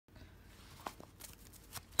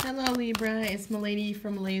Hello Libra, it's Maladys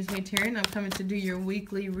from Maladys Tarot, and I'm coming to do your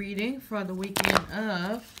weekly reading for the weekend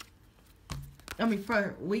of,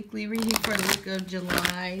 weekly reading for the week of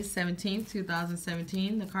July 17th,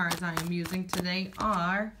 2017. The cards I am using today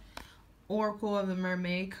are Oracle of the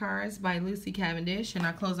Mermaid cards by Lucy Cavendish, and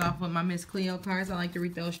I close off with my Miss Cleo cards. I like to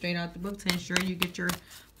read those straight out the book to ensure you get your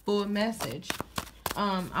full message.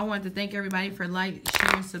 I want to thank everybody for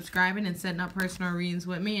sharing, subscribing, and setting up personal readings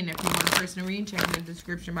with me. And if you want a personal reading, check in the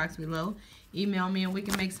description box below. Email me and we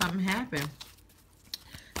can make something happen.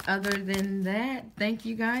 Other than that, thank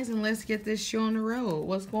you guys, and let's get this show on the road.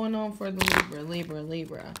 What's going on for the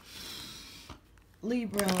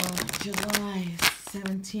Libra, July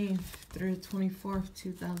 17th through 24th,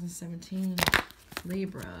 2017.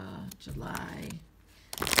 Libra, July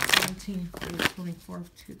 17th through 24th,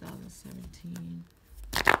 2017.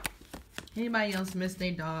 Anybody else miss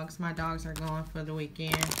their dogs? My dogs are gone for the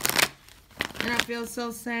weekend. And I feel so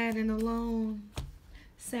sad and alone.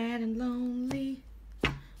 Sad and lonely.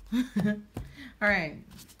 Alright.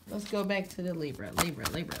 Let's go back to the Libra.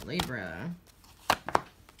 Libra.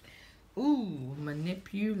 Ooh,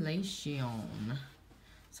 manipulation.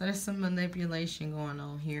 So there's some manipulation going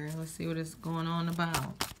on here. Let's see what it's going on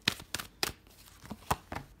about.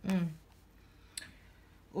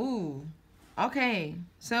 Ooh. Okay.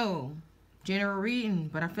 So general reading,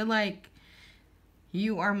 but I feel like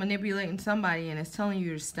you are manipulating somebody and it's telling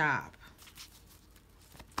you to stop.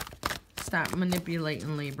 Stop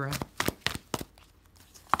manipulating, Libra.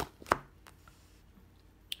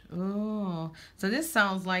 Oh, so this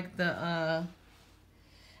sounds like the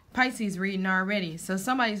Pisces reading already. So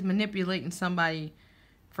somebody's manipulating somebody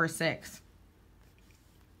for sex.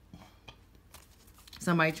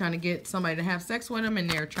 Somebody trying to get somebody to have sex with them, and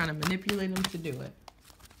they're trying to manipulate them to do it.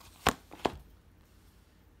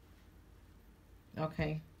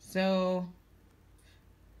 Okay, so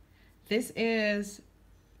this is,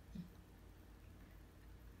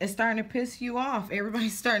 it's starting to piss you off.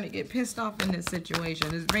 Everybody's starting to get pissed off in this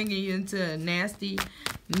situation. It's bringing you into a nasty,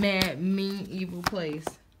 mad, mean, evil place.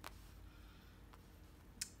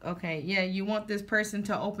 Okay, yeah, you want this person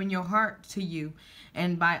to open your heart to you.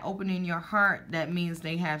 And by opening your heart, that means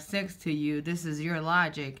they have sex to you. This is your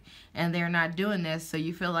logic. And they're not doing this, so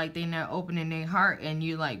you feel like they're not opening their heart and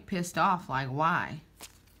you like pissed off. Like, why?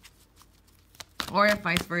 Or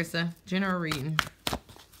vice versa. General reading.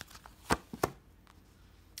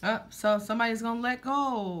 Oh, so somebody's going to let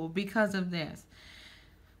go because of this.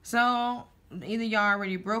 So either y'all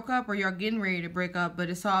already broke up or y'all getting ready to break up, but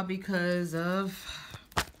it's all because of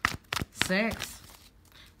sex.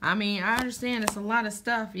 I mean, I understand it's a lot of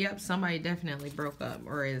stuff. Yep, somebody definitely broke up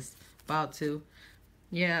or is about to.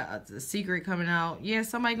 Yeah, it's a secret coming out. Yeah,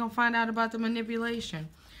 somebody gonna find out about the manipulation.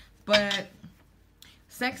 But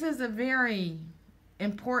sex is a very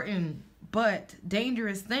important but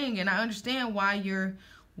dangerous thing, and I understand why you're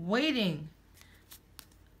waiting.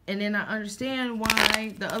 And then I understand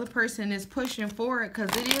why the other person is pushing for it, because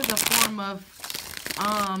it is a form of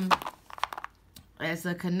it's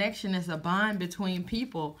a connection, it's a bond between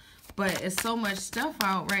people. But it's so much stuff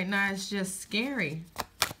out right now, it's just scary.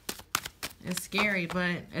 It's scary,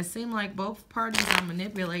 but it seems like both parties are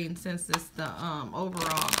manipulating since it's the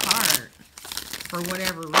overall card for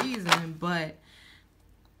whatever reason. But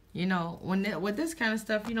you know, with this kind of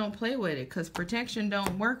stuff, you don't play with it, because protection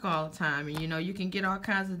don't work all the time. And you know, you can get all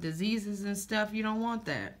kinds of diseases and stuff. You don't want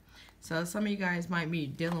that. So some of you guys might be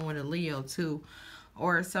dealing with a Leo too.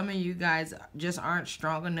 Or some of you guys just aren't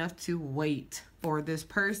strong enough to wait for this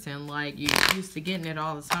person. Like, you're used to getting it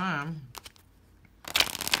all the time.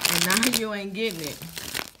 And now you ain't getting it.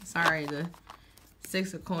 Sorry, the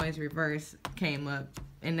Six of Coins reverse came up.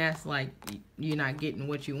 And that's like, you're not getting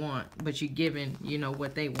what you want. But you're giving, you know,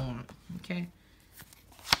 what they want. Okay?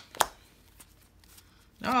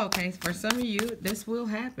 Oh, okay. For some of you, this will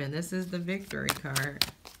happen. This is the Victory card.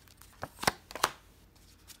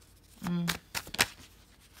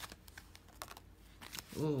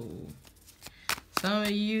 Ooh. Some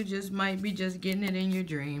of you just might be just getting it in your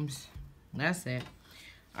dreams. That's it.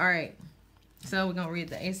 Alright. So we're going to read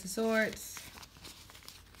the Ace of Swords.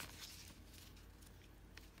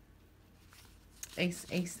 Ace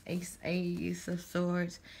of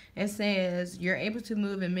Swords. It says, you're able to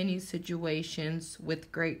move in many situations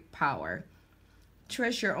with great power.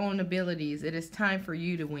 Trust your own abilities. It is time for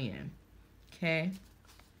you to win. Okay.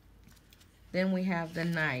 Then we have the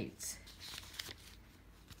Knight.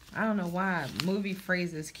 I don't know why movie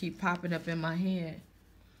phrases keep popping up in my head.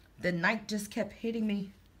 The Knight just kept hitting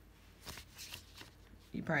me.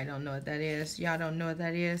 You probably don't know what that is. Y'all don't know what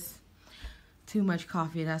that is. Too much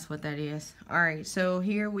coffee, that's what that is. Alright, so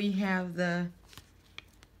here we have the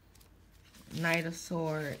Knight of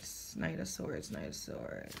Swords. Knight of Swords. Knight of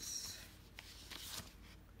Swords.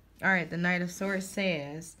 Alright, the Knight of Swords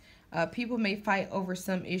says, people may fight over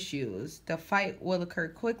some issues. The fight will occur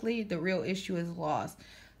quickly. The real issue is lost.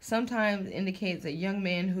 Sometimes indicates a young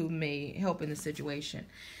man who may help in the situation.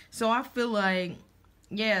 So I feel like,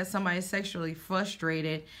 yeah, somebody's sexually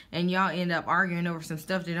frustrated and y'all end up arguing over some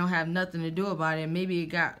stuff that don't have nothing to do about it. Maybe it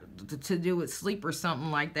got to do with sleep or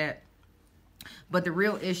something like that. But the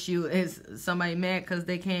real issue is somebody mad because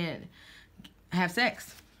they can't have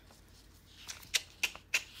sex.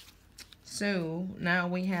 So now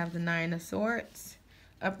we have the Nine of Swords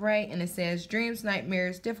upright, and it says dreams,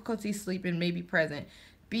 nightmares, difficulty sleeping may be present.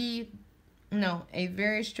 A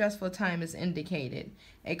very stressful time is indicated.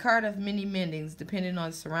 A card of many meanings depending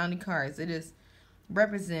on surrounding cards. It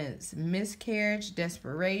represents miscarriage,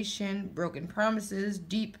 desperation, broken promises,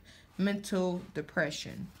 deep mental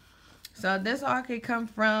depression. So this all could come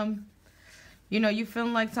from, you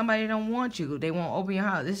feeling like somebody don't want you. They won't open your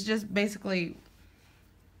house. It's just basically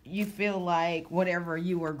you feel like whatever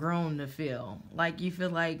you were grown to feel. Like you feel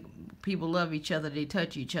like people love each other, they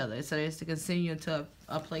touch each other. So it's to continue into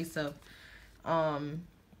a place of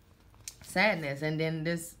sadness. And then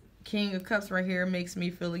this King of Cups right here makes me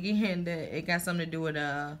feel again that it got something to do with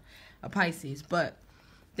a Pisces. But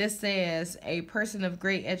this says a person of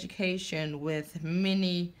great education with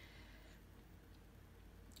many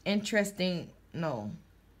interesting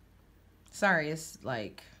abilities.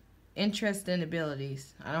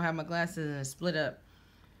 I don't have my glasses and it's split up.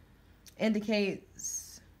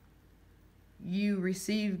 Indicates you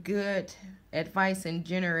receive good advice and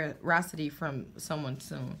generosity from someone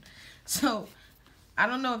soon. So I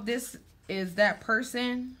don't know if this is that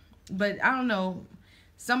person, but I don't know.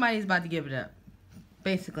 Somebody's about to give it up,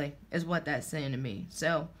 basically, is what that's saying to me.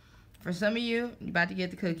 So for some of you, you're about to get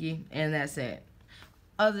the cookie, and that's it.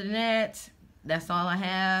 Other than that, that's all I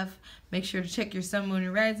have. Make sure to check your sun, moon,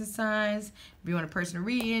 and rising signs. If you want a personal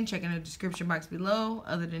reading, check in the description box below.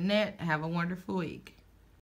 Other than that, have a wonderful week.